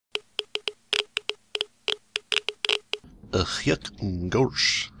Yuck,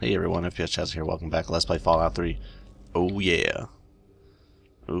 gosh. Hey everyone, FPS Chaz here, welcome back. Let's play Fallout 3. Oh yeah.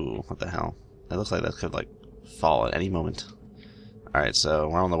 Ooh, what the hell? That looks like that could, like, fall at any moment. Alright, so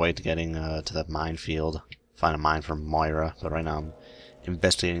we're on the way to getting to the minefield. Find a mine from Moira, but right now I'm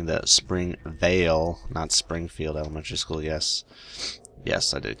investigating the Springvale, not Springfield Elementary School, yes.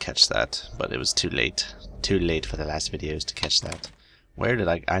 Yes, I did catch that, but it was too late. Too late for the last videos to catch that. Where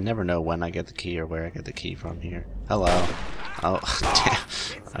did I never know when I get the key or where I get the key from here. Hello. Oh,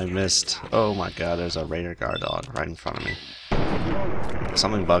 damn. I missed. Oh my god, there's a radar guard dog right in front of me.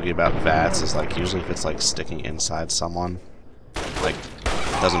 Something buggy about VATS is, like, usually if it's, like, sticking inside someone, like,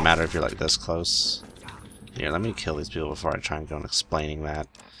 it doesn't matter if you're, like, this close. Here, let me kill these people before I try and go on explaining that.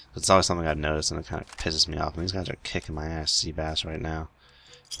 It's always something I've noticed and it kind of pisses me off. And these guys are kicking my ass, Seabass, right now.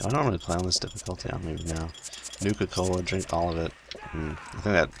 Do I normally play on this difficulty? I don't even know. Nuka-Cola, drink all of it. I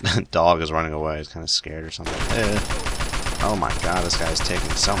think that dog is running away. He's kind of scared or something. Oh my god, this guy is taking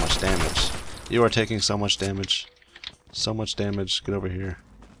so much damage. You are taking so much damage. So much damage. Get over here.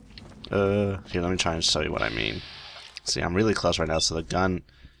 Here, let me try and show you what I mean. See, I'm really close right now, so the gun,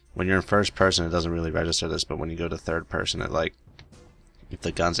 when you're in first person, it doesn't really register this, but when you go to third person, it, like, if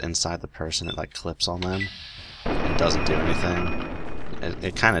the gun's inside the person, it, like, clips on them. It doesn't do anything.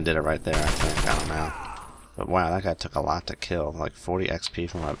 It kind of did it right there, I think. I don't know. But wow, that guy took a lot to kill. Like 40 XP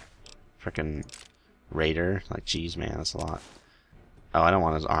from a freaking raider. Like, geez, man, that's a lot. Oh, I don't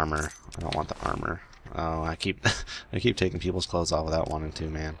want his armor. I don't want the armor. Oh, I keep taking people's clothes off without wanting to,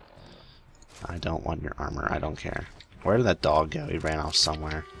 man. I don't want your armor. I don't care. Where did that dog go? He ran off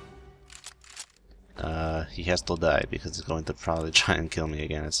somewhere. He has to die because he's going to probably try and kill me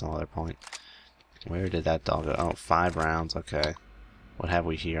again at some other point. Where did that dog go? Oh, 5 rounds. Okay. What have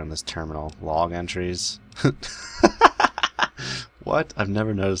we here on this terminal? Log entries? What? I've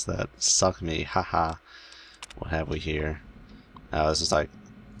never noticed that. Suck me. Haha. What have we here? Oh, this is like...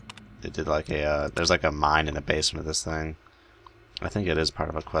 They did like a... there's like a mine in the basement of this thing. I think it is part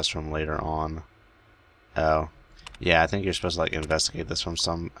of a quest from later on. Oh. Yeah, I think you're supposed to like investigate this from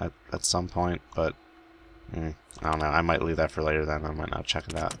at some point, but... I don't know. I might leave that for later then. I might not check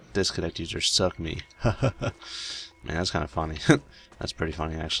it out. Disconnect user. Suck me. Man, that's kind of funny. That's pretty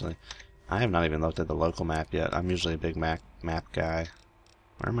funny, actually. I have not even looked at the local map yet. I'm usually a big map guy.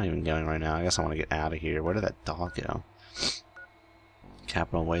 Where am I even going right now? I guess I want to get out of here. Where did that dog go?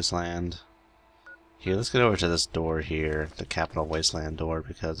 Capital Wasteland. Here, let's get over to this door here. The Capital Wasteland door,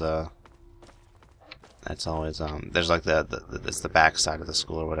 because, that's always, there's like it's the back side of the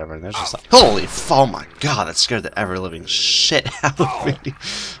school or whatever, and there's just like, oh my god, that scared the ever-living shit out of me.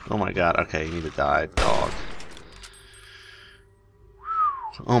 Oh my god, okay, you need to die, dog.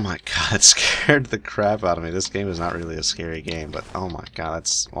 Oh my god, it scared the crap out of me. This game is not really a scary game, but oh my god,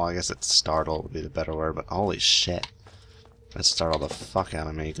 that's, well, I guess it's startled would be the better word, but holy shit. That startled the fuck out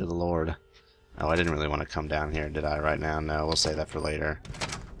of me, good lord. Oh, I didn't really want to come down here, did I, right now? No, we'll save that for later.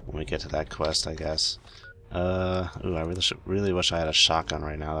 When we get to that quest, I guess. Ooh, I really wish I had a shotgun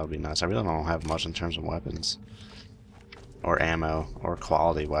right now, that would be nice. I really don't have much in terms of weapons. Or ammo, or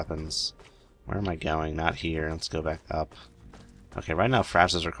quality weapons. Where am I going? Not here, let's go back up. Okay, right now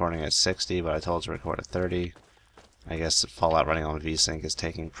Fraps is recording at 60, but I told it to record at 30. I guess Fallout running on VSync is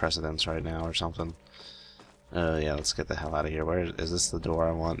taking precedence right now or something. Yeah, let's get the hell out of here. Where is this the door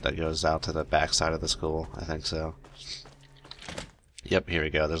I want that goes out to the back side of the school? I think so. Yep, here we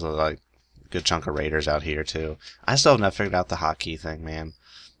go. There's a like good chunk of raiders out here too. I still have not figured out the hotkey thing, man.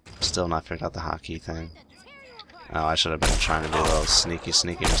 Still not figured out the hotkey thing. Oh, I should have been trying to be a little sneaky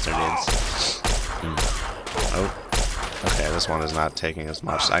Mr. Needs. Oh. Okay, this one is not taking as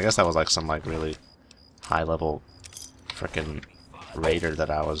much. I guess that was like some like really high level frickin' raider that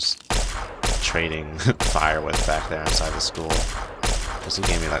I was trading fire with back there inside the school. Because he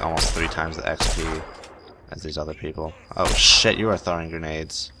gave me like almost 3 times the XP as these other people. Oh shit, you are throwing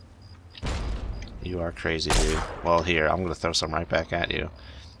grenades. You are crazy, dude. Well, here, I'm gonna throw some right back at you.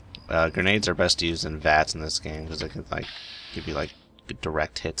 Grenades are best used in VATS in this game because they can like give you like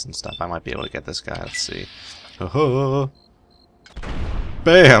direct hits and stuff. I might be able to get this guy. Let's see.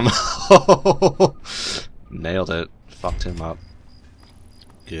 Bam! Nailed it. Fucked him up.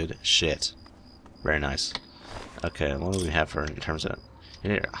 Good shit. Very nice. Okay, what do we have for in terms of...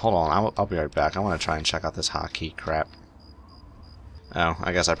 Here, hold on, I'll be right back. I want to try and check out this hotkey crap. Oh,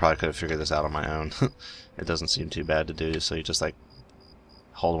 I guess I probably could have figured this out on my own. It doesn't seem too bad to do, so you just like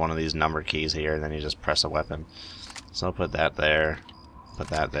hold one of these number keys here and then you just press a weapon. So I'll put that there, put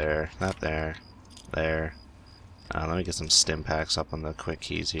that there, that there, there. Let me get some stim packs up on the quick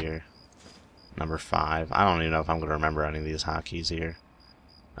keys here. Number 5. I don't even know if I'm going to remember any of these hotkeys here.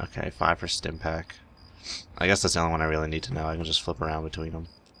 Okay, 5 for stim pack. I guess that's the only one I really need to know. I can just flip around between them.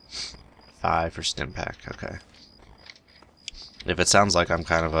 5 for stim pack. Okay. If it sounds like I'm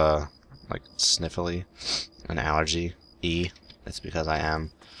kind of like sniffly, an allergy, it's because I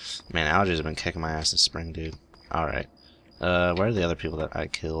am. Man, allergies have been kicking my ass this spring, dude. Alright. Where are the other people that I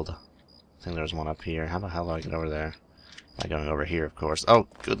killed? I think there's one up here. How the hell do I get over there? By going over here, of course. Oh,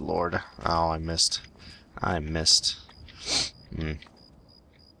 good lord. Oh, I missed. I missed.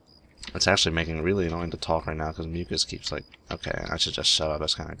 It's actually making it really annoying to talk right now because mucus keeps like... Okay, I should just shut up.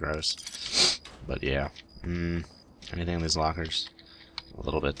 That's kind of gross. But yeah. Anything in these lockers? A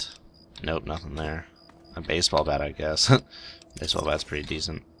little bit. Nope, nothing there. A baseball bat, I guess. Baseball bat's pretty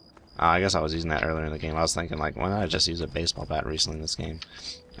decent. I guess I was using that earlier in the game. I was thinking, like, why not I just use a baseball bat recently in this game?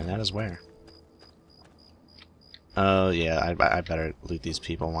 And that is where. Oh, yeah, I better loot these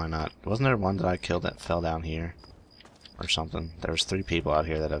people. Why not? Wasn't there one that I killed that fell down here? Or something? There was 3 people out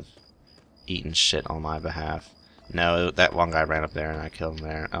here that have eaten shit on my behalf. No, that one guy ran up there and I killed him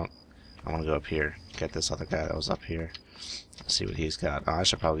there. Oh, I want to go up here. Get this other guy that was up here. See what he's got. Oh, I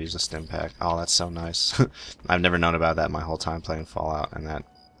should probably use the stim pack. Oh, that's so nice. I've never known about that my whole time playing Fallout, and that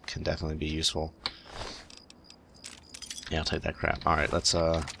can definitely be useful. Yeah, I'll take that crap. Alright, let's,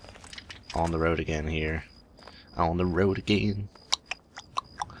 on the road again here. On the road again.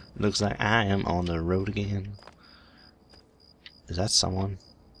 Looks like I am on the road again. Is that someone?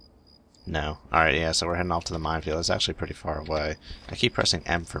 No. Alright, yeah, so we're heading off to the minefield. It's actually pretty far away. I keep pressing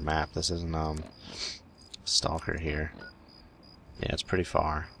M for map. This isn't, Stalker here. Yeah, it's pretty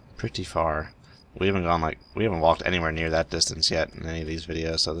far. Pretty far. We haven't gone, like, we haven't walked anywhere near that distance yet in any of these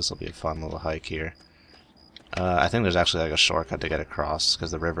videos, so this will be a fun little hike here. I think there's actually, like, a shortcut to get across,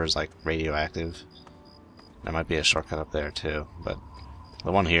 because the river is, like, radioactive. There might be a shortcut up there, too, but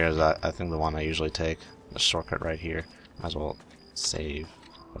the one here is, I think, the one I usually take. The shortcut right here. Might as well save.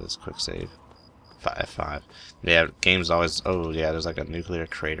 What is quick save? F5. Yeah, game's always... Oh, yeah, there's, like, a nuclear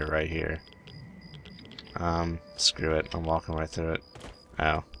crater right here. Screw it. I'm walking right through it.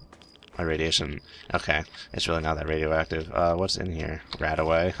 Oh. My radiation. Okay. It's really not that radioactive. What's in here?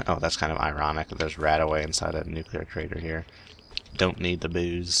 Radaway. Oh, that's kind of ironic that there's Radaway inside a nuclear crater here. Don't need the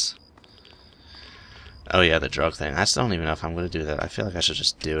booze. Oh yeah, the drug thing. I still don't even know if I'm going to do that. I feel like I should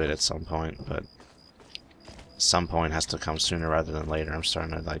just do it at some point, but... some point has to come sooner rather than later. I'm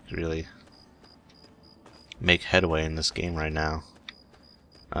starting to, like, really... make headway in this game right now.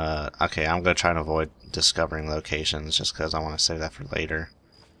 Okay, I'm going to try and avoid discovering locations just because I want to save that for later.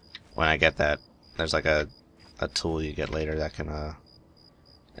 When I get that, there's like a tool you get later that can,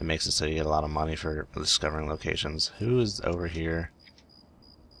 it makes it so you get a lot of money for discovering locations. Who is over here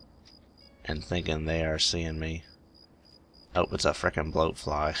and thinking they are seeing me? Oh, it's a frickin'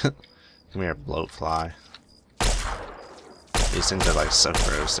 bloatfly. Come here, bloatfly. These things are like so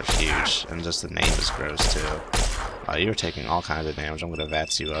gross, they're huge, and just the name is gross too. You're taking all kinds of damage. I'm gonna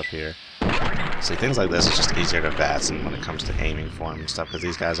VATS you up here. See, things like this is just easier to VATS when it comes to aiming for them and stuff, because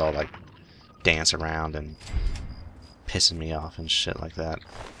these guys all like dance around and pissing me off and shit like that.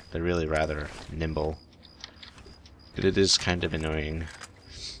 They're really rather nimble. But it is kind of annoying.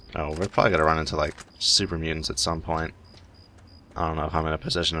 Oh, we're probably gonna run into like super mutants at some point. I don't know if I'm in a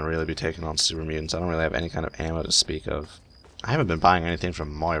position to really be taking on super mutants. I don't really have any kind of ammo to speak of. I haven't been buying anything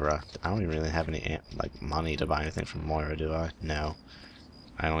from Moira. I don't even really have any like money to buy anything from Moira, do I? No.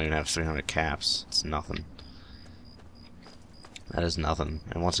 I don't even have 300 caps. It's nothing. That is nothing.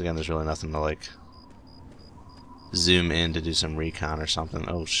 And once again, there's really nothing to like zoom in to do some recon or something.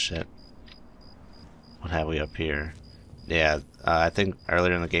 Oh shit. What have we up here? Yeah, I think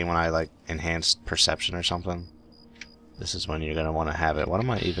earlier in the game when I like enhanced perception or something, this is when you're gonna want to have it. What am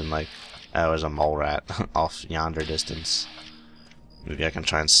I even like? Oh, there's a mole rat off yonder distance. Maybe I can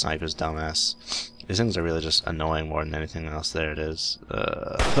try and snipe his dumbass. These things are really just annoying more than anything else. There it is.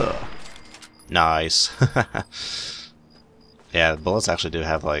 Nice. Yeah, the bullets actually do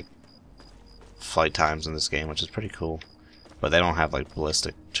have like flight times in this game, which is pretty cool. But they don't have like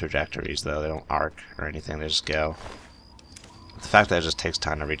ballistic trajectories though. They don't arc or anything. They just go. The fact that it just takes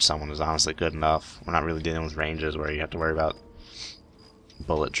time to reach someone is honestly good enough. We're not really dealing with ranges where you have to worry about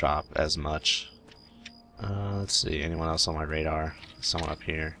bullet drop as much. Let's see, anyone else on my radar? Someone up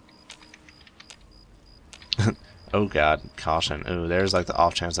here. Oh god, caution. Ooh, there's like the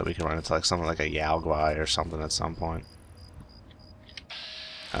off chance that we can run into like something like a Yao Guai or something at some point.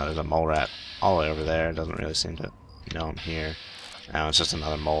 Oh, there's a mole rat all the way over there. It doesn't really seem to know I'm here. Oh, it's just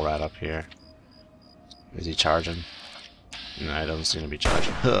another mole rat up here. Is he charging? No, he doesn't seem to be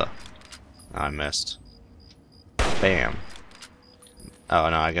charging. Huh. Oh, I missed. Bam. Oh,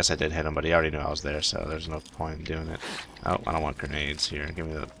 no, I guess I did hit him, but he already knew I was there, so there's no point in doing it. Oh, I don't want grenades here. Give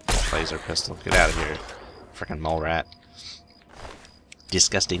me the laser pistol. Get out of here, frickin' mole rat.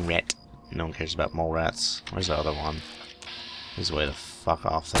 Disgusting rat. No one cares about mole rats. Where's the other one? He's way to fuck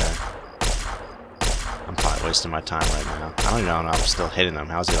off there. I'm probably wasting my time right now. I don't even know if I'm still hitting him.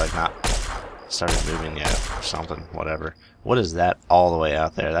 How's he like not started moving yet or something? Whatever. What is that all the way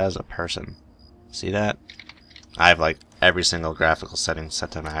out there? That is a person. See that? I have like every single graphical setting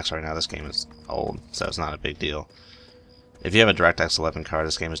set to max right now. This game is old, so it's not a big deal. If you have a DirectX 11 card,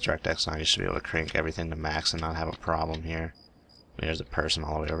 this game is DirectX 9. You should be able to crank everything to max and not have a problem here. There's a person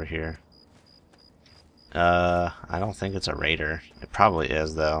all the way over here. I don't think it's a raider. It probably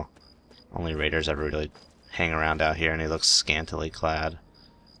is, though. Only raiders ever really hang around out here, and he looks scantily clad.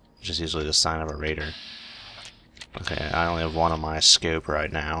 Which is usually the sign of a raider. Okay, I only have one on my scope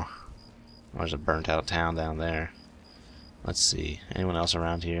right now. There's a burnt out town down there. Let's see. Anyone else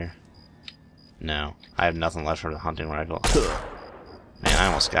around here? No. I have nothing left for the hunting rifle. Man, I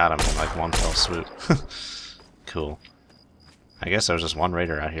almost got him in like one fell swoop. Cool. I guess there was just one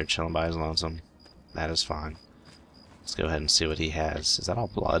raider out here chilling by his lonesome. That is fine. Let's go ahead and see what he has. Is that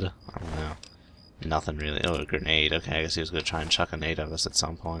all blood? I don't know. Nothing really. Oh, a grenade. Okay, I guess he was going to try and chuck a nade at us at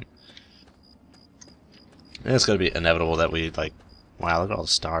some point. It's going to be inevitable that we, like... Wow, look at all the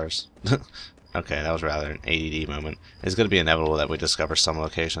stars. Okay, that was rather an ADD moment. It's going to be inevitable that we discover some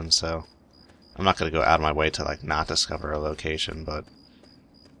location, so... I'm not going to go out of my way to, like, not discover a location, but...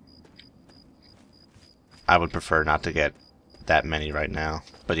 I would prefer not to get that many right now.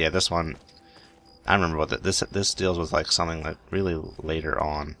 But yeah, this one... I remember what this deals with, like, something like really later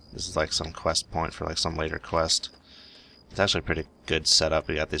on. This is like some quest point for like some later quest. It's actually a pretty good setup.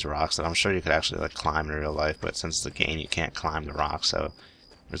 We got these rocks that I'm sure you could actually like climb in real life, but since it's a game you can't climb the rocks, so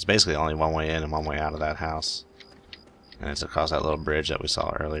there's basically only one way in and one way out of that house. And it's across that little bridge that we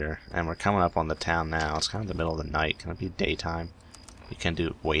saw earlier. And we're coming up on the town now. It's kind of the middle of the night. Can it be daytime? You can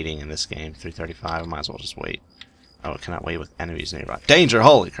do waiting in this game. 3:35. I might as well just wait. Oh, it cannot wait with enemies nearby. Danger!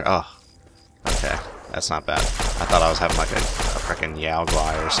 Holy crap! Oh. Okay, that's not bad. I thought I was having like a frickin' Yao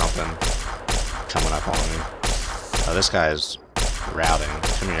Guai or something coming up on me. Oh, this guy is routing.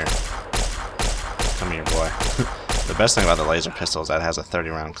 Come here. Come here, boy. The best thing about the laser pistol is that it has a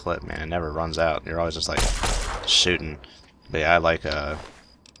 30-round clip, man. It never runs out. You're always just like shooting. But yeah, I like the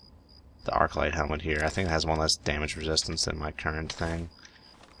Arclight helmet here. I think it has one less damage resistance than my current thing.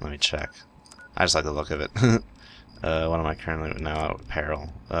 Let me check. I just like the look of it. What am I currently now?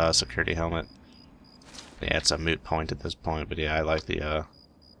 Apparel. Security helmet. Yeah, it's a moot point at this point, but yeah, I like the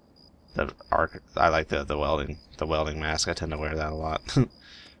welding mask. I tend to wear that a lot.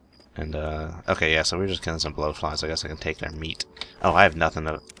 And okay, yeah, so we're just killing some blowflies. I guess I can take their meat. Oh, I have nothing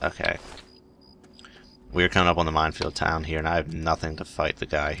to. Okay. We're coming up on the minefield town here, and I have nothing to fight the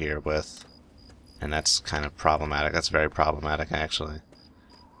guy here with, and that's kind of problematic. That's very problematic, actually.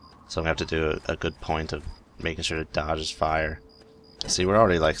 So I'm gonna have to do a good point of making sure to dodge his fire. See, we're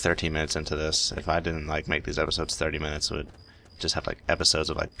already like 13 minutes into this. If I didn't like make these episodes 30 minutes, it would just have like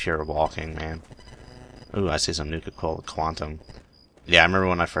episodes of like pure walking, man. Ooh, I see some Nuka-Cola Quantum. Yeah, I remember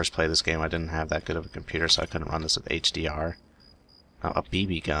when I first played this game, I didn't have that good of a computer, so I couldn't run this with HDR. Oh, a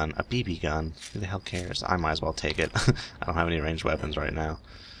BB gun. A BB gun. Who the hell cares? I might as well take it. I don't have any ranged weapons right now.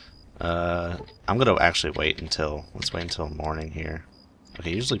 I'm gonna actually wait until... Let's wait until morning here.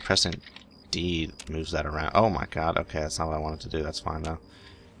 Okay, usually pressing D moves that around. Oh my god, okay, that's not what I wanted to do. That's fine, though.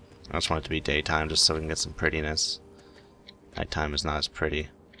 I just want it to be daytime, just so we can get some prettiness. Nighttime is not as pretty.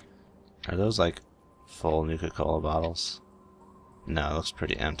 Are those, like, full Nuka-Cola bottles? No, it looks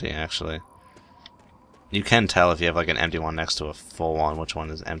pretty empty, actually. You can tell if you have, like, an empty one next to a full one, which one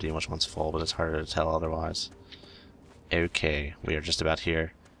is empty and which one's full, but it's harder to tell otherwise. Okay, we are just about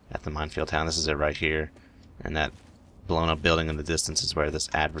here at the minefield town. This is it right here. And that blown-up building in the distance is where this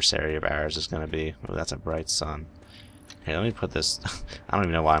adversary of ours is going to be. Oh, that's a bright sun. Okay, let me put this... I don't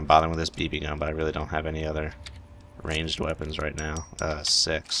even know why I'm bothering with this BB gun, but I really don't have any other ranged weapons right now.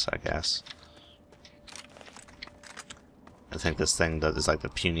 6, I guess. I think this thing is like the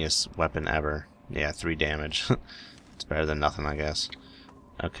puniest weapon ever. Yeah, 3 damage. It's better than nothing, I guess.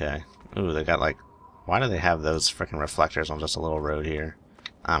 Okay. Ooh, they got like... Why do they have those freaking reflectors on just a little road here?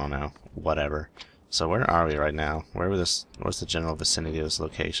 I don't know. Whatever. So where are we right now? What's the general vicinity of this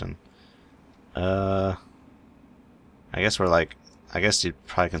location? I guess we're like... I guess you'd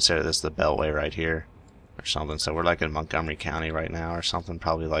probably consider this the Beltway right here. Or something. So we're like in Montgomery County right now or something.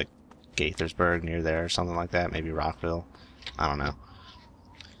 Probably like Gaithersburg near there or something like that. Maybe Rockville. I don't know.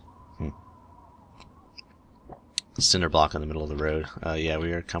 Cinder block in the middle of the road. Yeah,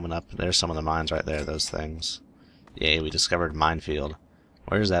 we are coming up. There's some of the mines right there, those things. Yay, we discovered minefield.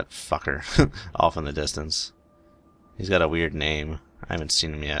 Where's that fucker? Off in the distance. He's got a weird name. I haven't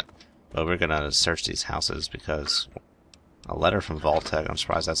seen him yet. But we're gonna search these houses because a letter from Vault-Tec, I'm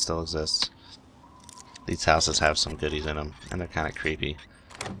surprised that still exists. These houses have some goodies in them, and they're kind of creepy.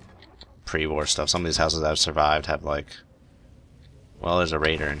 Pre-war stuff. Some of these houses that have survived have like... Well, there's a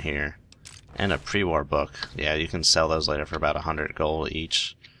raider in here. And a pre-war book. Yeah, you can sell those later for about 100 gold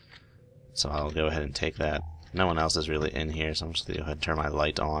each. So I'll go ahead and take that. No one else is really in here, so I'm just going to go ahead and turn my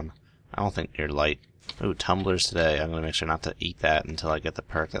light on. I don't think your light... Ooh, tumblers today. I'm going to make sure not to eat that until I get the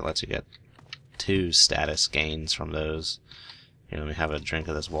perk that lets you get 2 status gains from those. Here, let me have a drink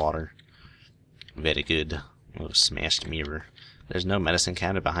of this water. Very good. Oh, smashed mirror. There's no medicine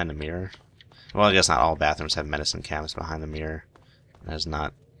cabinet behind the mirror. Well, I guess not all bathrooms have medicine cabinets behind the mirror. That's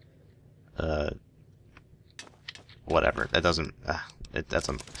not... whatever. That doesn't... it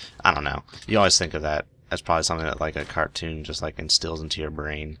doesn't... I don't know. You always think of that as probably something that like a cartoon just like instills into your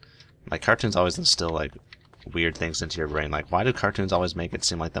brain. Like cartoons always instill like weird things into your brain. Like why do cartoons always make it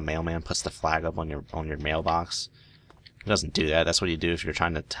seem like the mailman puts the flag up on your mailbox? It doesn't do that. That's what you do if you're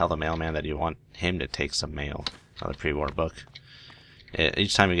trying to tell the mailman that you want him to take some mail. Another pre-war book.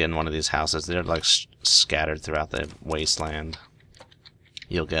 Each time you get in one of these houses, they're like scattered throughout the wasteland.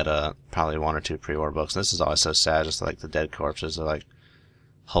 You'll get probably 1 or 2 pre-war books. And this is always so sad, just like the dead corpses are like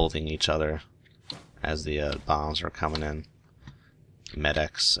holding each other as the bombs are coming in.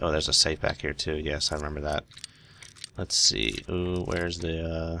 Medics. Oh, there's a safe back here too. Yes, I remember that. Let's see. Ooh, where's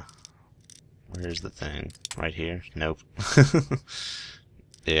the thing? Right here? Nope.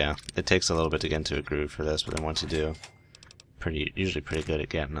 Yeah, it takes a little bit to get into a groove for this, but then once you do, usually pretty good at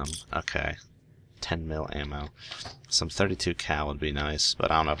getting them. Okay. 10 mil ammo. Some 32 cal would be nice,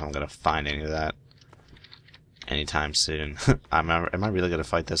 but I don't know if I'm gonna find any of that anytime soon. Am I really gonna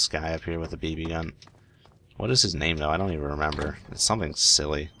fight this guy up here with a BB gun? What is his name though? I don't even remember. It's something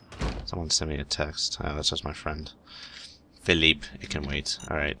silly. Someone sent me a text. Oh, that's just my friend. Philippe. It can wait.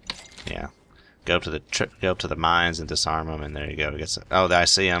 All right. Yeah. Go up to the mines and disarm him, and there you go. Oh, I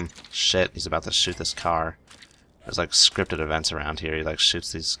see him. Shit, he's about to shoot this car. There's like scripted events around here. He like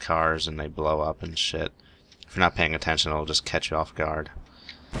shoots these cars and they blow up and shit. If you're not paying attention, it'll just catch you off guard.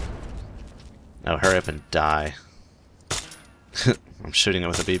 Oh, hurry up and die. I'm shooting it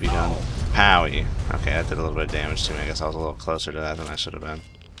with a BB gun. Powie. Okay, that did a little bit of damage to me. I guess I was a little closer to that than I should have been.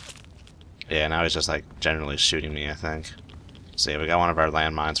 Yeah, now he's just like generally shooting me, I think. So yeah, we got one of our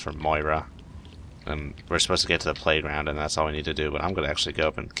landmines from Moira. And we're supposed to get to the playground, and that's all we need to do. But I'm going to actually go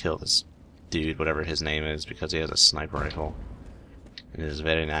up and kill this dude, whatever his name is, because he has a sniper rifle. It is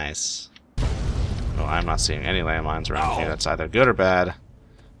very nice. Oh, I'm not seeing any landmines around here. That's either good or bad.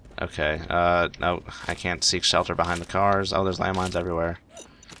 Okay, no, I can't seek shelter behind the cars. Oh, there's landmines everywhere.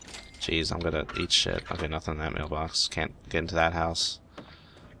 Jeez, I'm gonna eat shit. Okay, nothing in that mailbox. Can't get into that house.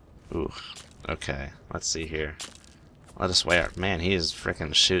 Ooh, okay, let's see here. Let us weigh our... Man, he is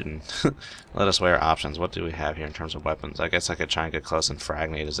freaking shooting. Let us weigh our options. What do we have here in terms of weapons? I guess I could try and get close and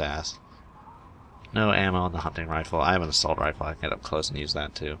fragnate his ass. No ammo on the hunting rifle. I have an assault rifle. I can get up close and use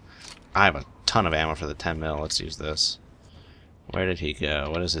that too. I have a ton of ammo for the 10 mil. Let's use this. Where did he go?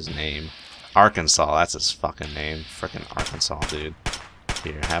 What is his name? Arkansas. That's his fucking name. Frickin' Arkansas, dude.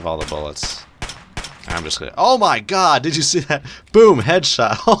 Here, have all the bullets. I'm just gonna... Oh my god! Did you see that? Boom!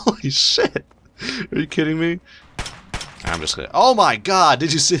 Headshot. Holy shit! Are you kidding me? I'm just gonna... Oh my god!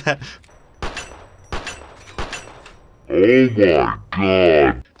 Did you see that? Oh my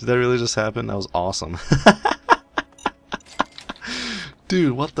god! Did that really just happen? That was awesome.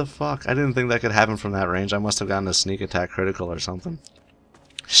 Dude, what the fuck? I didn't think that could happen from that range. I must have gotten a sneak attack critical or something.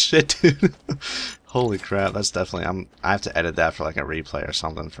 Shit, dude. Holy crap, that's definitely... I have to edit that for like a replay or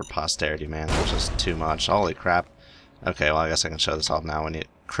something for posterity, man. That was just too much. Holy crap. Okay, well, I guess I can show this off now. When you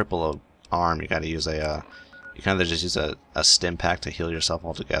cripple a arm, you gotta use a... you can either just use a stim pack to heal yourself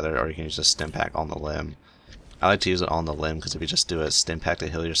altogether, or you can use a stim pack on the limb. I like to use it on the limb, because if you just do a stim pack to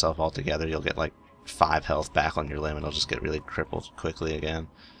heal yourself altogether, you'll get like 5 health back on your limb, and it'll just get really crippled quickly again.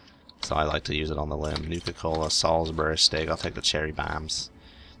 So I like to use it on the limb. Nuka-Cola, Salisbury steak, I'll take the cherry bombs,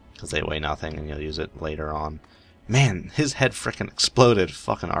 because they weigh nothing, and you'll use it later on. Man, his head frickin' exploded.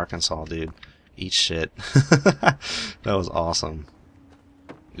 Fucking Arkansas, dude. Eat shit. That was awesome.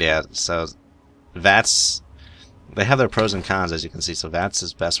 Yeah, so VATS... They have their pros and cons, as you can see. So VATS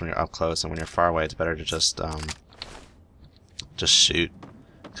is best when you're up close, and when you're far away, it's better to just shoot,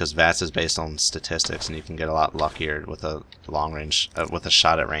 because VATS is based on statistics, and you can get a lot luckier with a long range, with a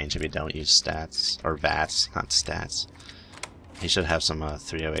shot at range if you don't use stats or VATS, not stats. He should have some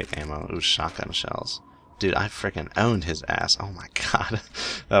 308 ammo. Ooh, shotgun shells. Dude, I freaking owned his ass. Oh my god,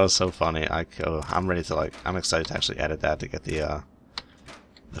 that was so funny. I'm ready to I'm excited to actually edit that to get the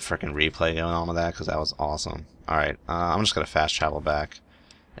freaking replay going on with that, because that was awesome. Alright, I'm just gonna fast travel back.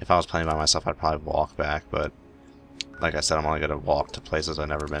 If I was playing by myself, I'd probably walk back, but like I said, I'm only gonna walk to places I've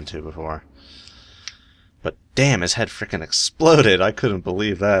never been to before. But damn, his head freaking exploded. I couldn't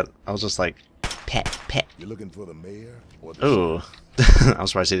believe that. I was just like, pet, pet. You looking for the mayor or the Ooh. I'm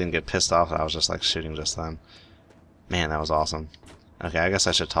surprised he didn't get pissed off that I was just like shooting just then. Man, that was awesome. Okay, I guess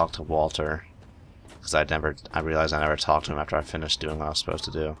I should talk to Walter. Because I realized I never talked to him after I finished doing what I was supposed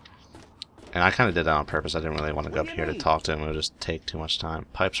to do. And I kind of did that on purpose. I didn't really want to go up here to talk to him. It would just take too much time.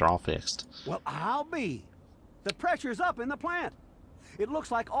 Pipes are all fixed. Well, I'll be. The pressure's up in the plant. It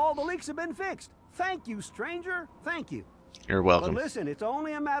looks like all the leaks have been fixed. Thank you, stranger. Thank you. You're welcome. But listen, it's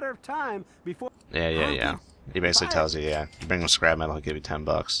only a matter of time before... Yeah. He basically tells you, yeah, you bring him scrap metal, he'll give you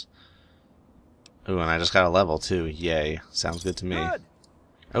 $10. Ooh, and I just got a level too. Yay. Sounds good to me. Good.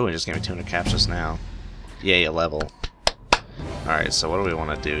 Oh, he just gave me 200 caps just now. Yay, a level. Alright, so what do we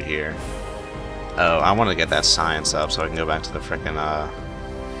want to do here? Oh, I want to get that science up so I can go back to the frickin'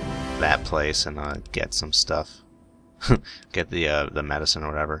 that place and get some stuff. Get the medicine or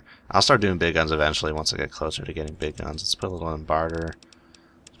whatever. I'll start doing big guns eventually once I get closer to getting big guns. Let's put a little in barter.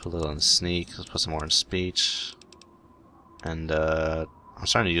 Let's put a little in sneak. Let's put some more in speech. And I'm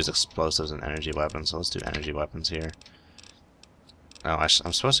starting to use explosives and energy weapons, so let's do energy weapons here. Oh, I'm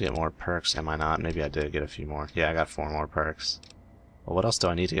supposed to get more perks, am I not? Maybe I did get a few more. Yeah, I got 4 more perks. Well, what else do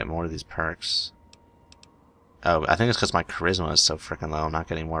I need to get more of these perks? Oh, I think it's because my charisma is so freaking low. I'm not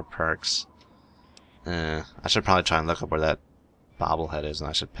getting more perks. I should probably try and look up where that bobblehead is, and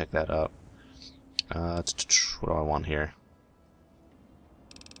I should pick that up. What do I want here?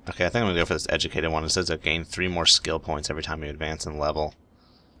 Okay, I think I'm going to go for this educated one. It says I gain 3 more skill points every time you advance in level.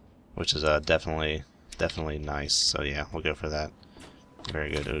 Which is definitely nice. So yeah, we'll go for that.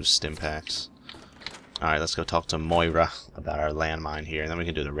 Very good. Ooh, stim packs. Alright, let's go talk to Moira about our landmine here, and then we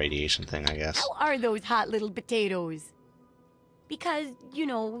can do the radiation thing, I guess. How are those hot little potatoes? Because, you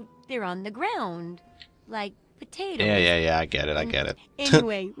know, they're on the ground. Like potatoes. Yeah, I get it.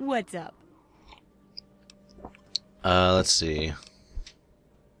 Anyway, what's up? Let's see.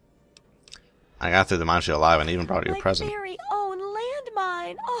 I got through the minefield alive and even brought you a present. My very own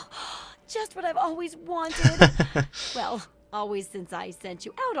landmine. Oh, just what I've always wanted. Well, always since I sent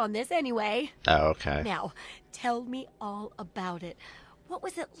you out on this anyway. Oh, okay. Now, tell me all about it. What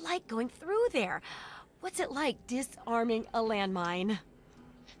was it like going through there? What's it like disarming a landmine?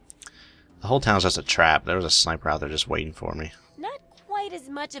 The whole town's just a trap. There was a sniper out there just waiting for me. Not quite as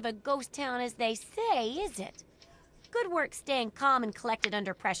much of a ghost town as they say, is it? Good work staying calm and collected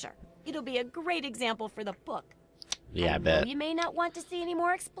under pressure. It'll be a great example for the book. Yeah, I bet. You may not want to see any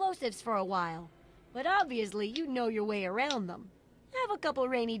more explosives for a while, but obviously you know your way around them. Have a couple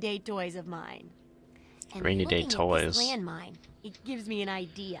rainy day toys of mine. And rainy day toys. This landmine, it gives me an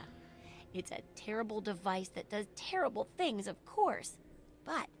idea. It's a terrible device that does terrible things, of course,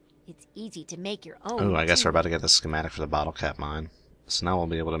 but it's easy to make your own. Ooh, I guess too. we're about to get the schematic for the bottle cap mine. So now we'll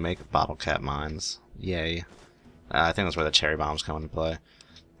be able to make bottle cap mines. Yay. I think that's where the cherry bombs come into play.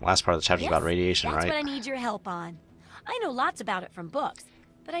 Last part of the chapter is about radiation, that's right? That's what I need your help on. I know lots about it from books,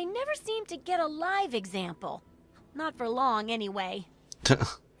 but I never seem to get a live example. Not for long, anyway.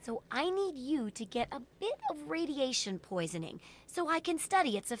 So I need you to get a bit of radiation poisoning so I can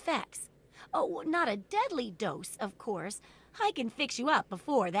study its effects. Oh, not a deadly dose, of course. I can fix you up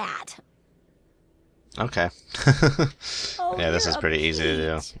before that. Okay. Oh, yeah, this is pretty easy to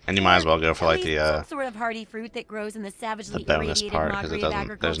do. peach. And you might as well go for like the some sort of hardy fruit that grows in the savagely bonus irradiated part, 'cause it mockery of doesn't-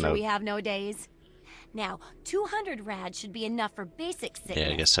 agriculture there's no- we have nowadays. Now, 200 rads should be enough for basic sickness.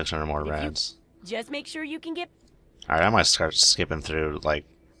 yeah, I guess 600 more If you- rads. Just make sure you can get... Alright, I might start skipping through like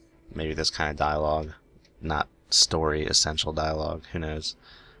maybe this kind of dialogue, not story essential dialogue. Who knows?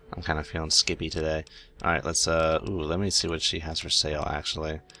 I'm kind of feeling skippy today. Alright, let's let me see what she has for sale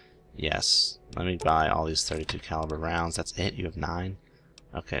actually. Yes. Let me buy all these 32 caliber rounds. That's it? You have 9?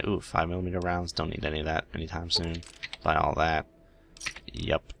 Okay, 5mm rounds. Don't need any of that anytime soon. Buy all that.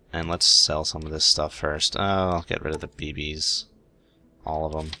 Yep. And let's sell some of this stuff first. I'll get rid of the BBs. All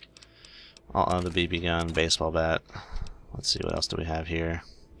of them. All the BB gun, baseball bat. Let's see, what else do we have here?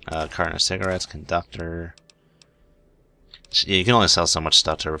 Carton of cigarettes, conductor. Yeah, you can only sell so much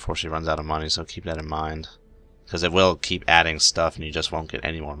stuff to her before she runs out of money, so keep that in mind. Because it will keep adding stuff, and you just won't get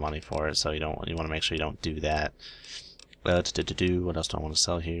any more money for it. So you want to make sure you don't do that. What else do I want to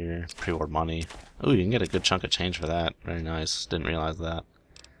sell here? Pre-order money. Ooh, you can get a good chunk of change for that. Very nice. Didn't realize that.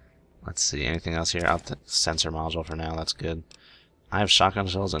 Let's see. Anything else here? Out the sensor module for now. That's good. I have shotgun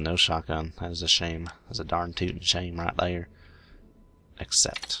shells and no shotgun. That is a shame. That's a darn tootin' shame right there.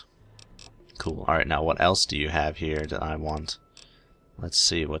 Accept. Cool. Alright, now what else do you have here that I want? Let's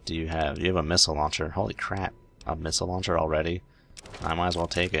see. What do you have? You have a missile launcher. Holy crap. a missile launcher already. I might as well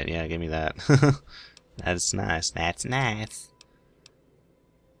take it. Yeah, give me that. That's nice. That's nice.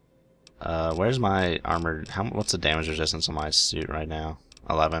 Where's my armored... what's the damage resistance on my suit right now?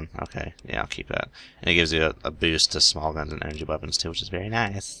 11? Okay, yeah, I'll keep that. And it gives you a boost to small guns and energy weapons too, which is very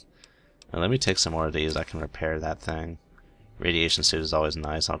nice. Now, let me take some more of these. I can repair that thing. Radiation suit is always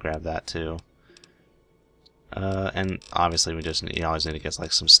nice. I'll grab that too. And obviously you always need to get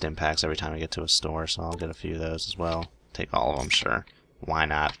like some stim packs every time we get to a store, so I'll get a few of those as well. Take all of them, sure. Why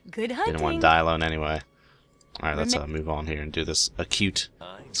not? Good hunting. Didn't want to die alone anyway. Alright, let's move on here and do this acute...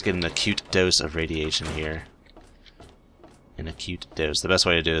 Let's get an acute dose of radiation here. An acute dose. The best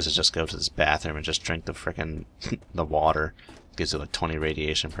way to do this is just go to this bathroom and just drink the frickin' the water. It gives you like 20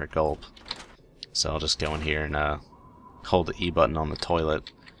 radiation per gulp. So I'll just go in here and hold the E button on the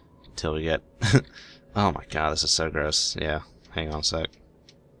toilet until we get... Oh my god, this is so gross. Yeah, hang on a sec.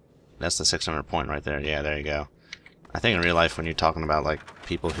 That's the 600 point right there. Yeah, there you go. I think in real life when you're talking about like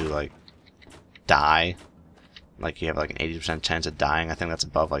people who like die, like you have like an 80% chance of dying, I think that's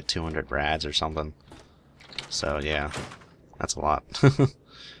above like 200 rads or something. So yeah, that's a lot.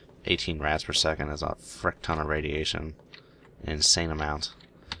 18 rads per second is a frick ton of radiation. An insane amount.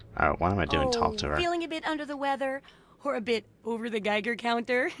 Alright, what am I doing? Talk to her. Feeling a bit under the weather? Or a bit over the Geiger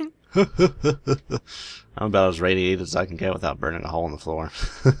counter? I'm about as radiated as I can get without burning a hole in the floor.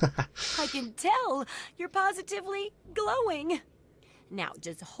 I can tell. You're positively glowing. Now,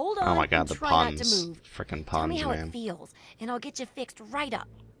 just hold on. Oh my god, and the try puns. not to move. Frickin' puns, Tell me how man. it feels, and I'll get you fixed right up.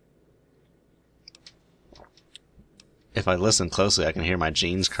 If I listen closely, I can hear my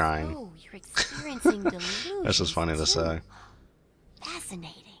jeans crying. Oh, you're experiencing delusions. This is funny to say.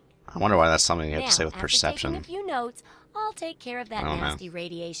 Fascinating. I wonder why that's something you have to say with after perception. taking a few notes, I'll take care of that I don't know. nasty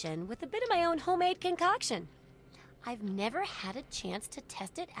radiation with a bit of my own homemade concoction. I've never had a chance to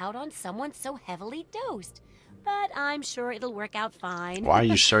test it out on someone so heavily dosed, but I'm sure it'll work out fine. Why are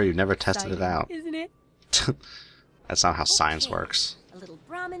you sure you've never tested it out? Isn't it? That's not how science Okay, works. A little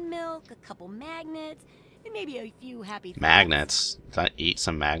Brahmin milk, a couple magnets, and maybe a few happy thoughts. Magnets? Did I eat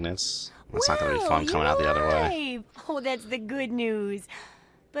some magnets? That's not going to be fun coming out the other way. Alive. Oh, that's the good news.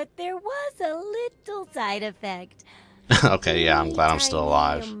 But there was a little side effect. Okay, yeah, I'm glad I'm still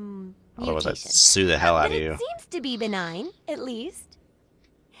alive. Tiny, Otherwise I'd mutation. sue the hell out But of you. it seems to be benign, at least.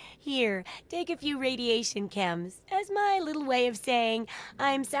 Here, take a few radiation chems as my little way of saying,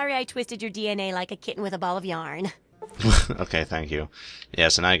 I'm sorry I twisted your DNA like a kitten with a ball of yarn. Okay, thank you. Yeah,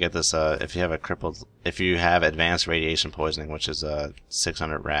 so now you get this, if you have advanced radiation poisoning, which is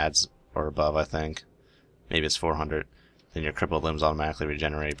 600 rads or above, I think. Maybe it's 400. Then your crippled limbs automatically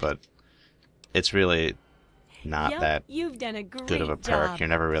regenerate, but it's really not that you've done a great good of a perk. job. You're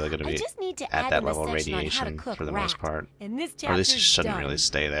never really going to I be just need to at add that in a level of section on how to radiation cook for the rat. most part. And this Or at least you chapter's shouldn't done. really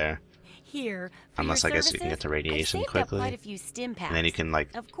stay there. Here, for Unless your I guess you can get services, to radiation I've saved up quickly. quite a few stim packs. And then you can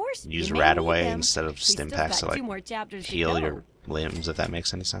like Of course, use you may rat need away them. instead of We stim still packs to got like two more chapters to heal go. your limbs, if that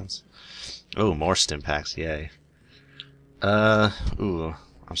makes any sense. Oh, more stim packs, yay. I'm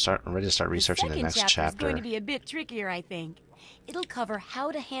ready to start researching the next second chapter is going chapter. to be a bit trickier, I think. It'll cover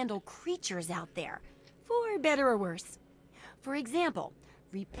how to handle creatures out there, for better or worse. For example,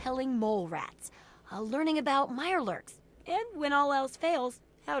 repelling mole rats, learning about mirelurks, and when all else fails,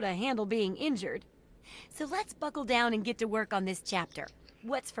 how to handle being injured. So let's buckle down and get to work on this chapter.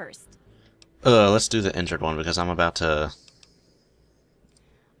 What's first? Let's do the injured one because I'm about to...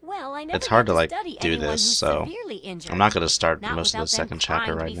 Well, I never It's hard got to, like, study do anyone this, who's so severely injured. I'm not going to start Not most of the without them second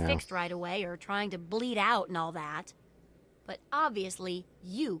chapter trying right to be now. fixed right away or trying to bleed out and all that. But obviously,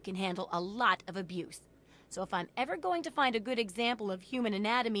 you can handle a lot of abuse. So if I'm ever going to find a good example of human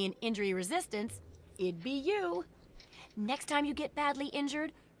anatomy and injury resistance, it'd be you. Next time you get badly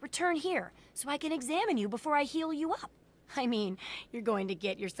injured, return here so I can examine you before I heal you up. I mean, you're going to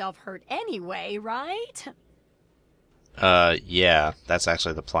get yourself hurt anyway, right? Yeah, that's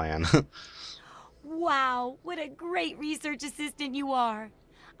actually the plan. Wow, what a great research assistant you are.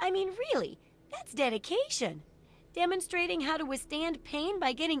 I mean, really, that's dedication. Demonstrating how to withstand pain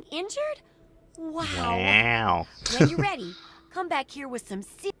by getting injured? Wow. Wow. When you're ready, come back here with some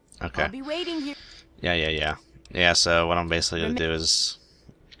Okay. I'll be waiting here. Yeah. Yeah, so what I'm basically going to do is...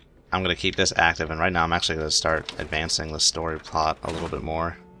 I'm going to keep this active, and right now I'm actually going to start advancing the story plot a little bit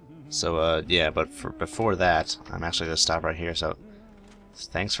more. So, yeah, but before that, I'm actually going to stop right here, so...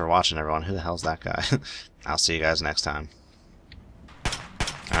 Thanks for watching, everyone. Who the hell's that guy? I'll see you guys next time.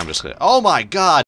 I'm just gonna... Oh my god!